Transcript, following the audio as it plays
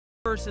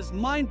universe is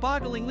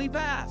mind-bogglingly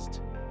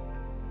vast.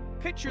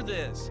 Picture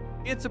this,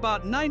 it's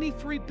about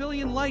 93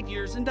 billion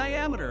light-years in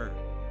diameter.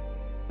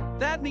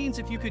 That means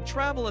if you could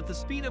travel at the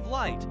speed of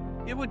light,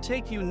 it would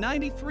take you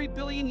 93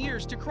 billion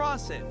years to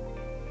cross it.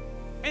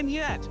 And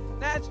yet,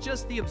 that's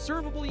just the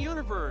observable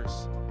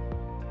universe.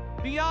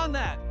 Beyond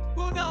that,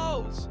 who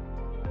knows?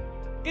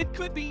 It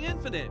could be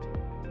infinite.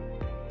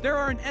 There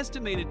are an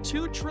estimated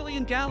 2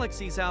 trillion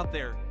galaxies out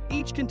there,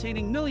 each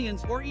containing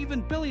millions or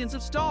even billions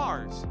of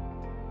stars.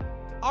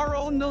 Our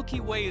own Milky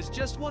Way is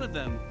just one of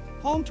them,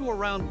 home to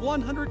around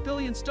 100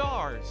 billion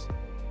stars.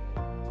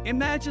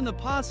 Imagine the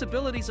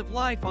possibilities of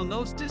life on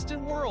those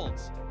distant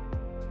worlds.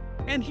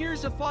 And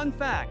here's a fun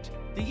fact,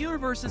 the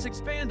universe is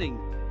expanding,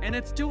 and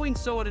it's doing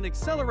so at an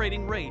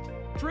accelerating rate,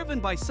 driven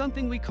by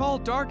something we call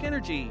dark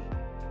energy.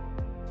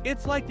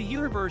 It's like the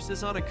universe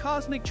is on a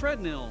cosmic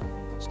treadmill,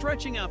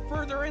 stretching out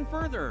further and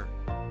further.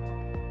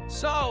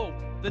 So,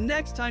 the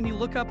next time you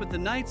look up at the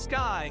night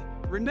sky,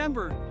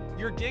 remember,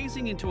 you're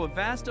gazing into a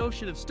vast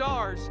ocean of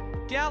stars,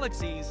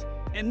 galaxies,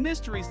 and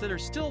mysteries that are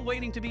still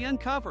waiting to be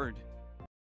uncovered.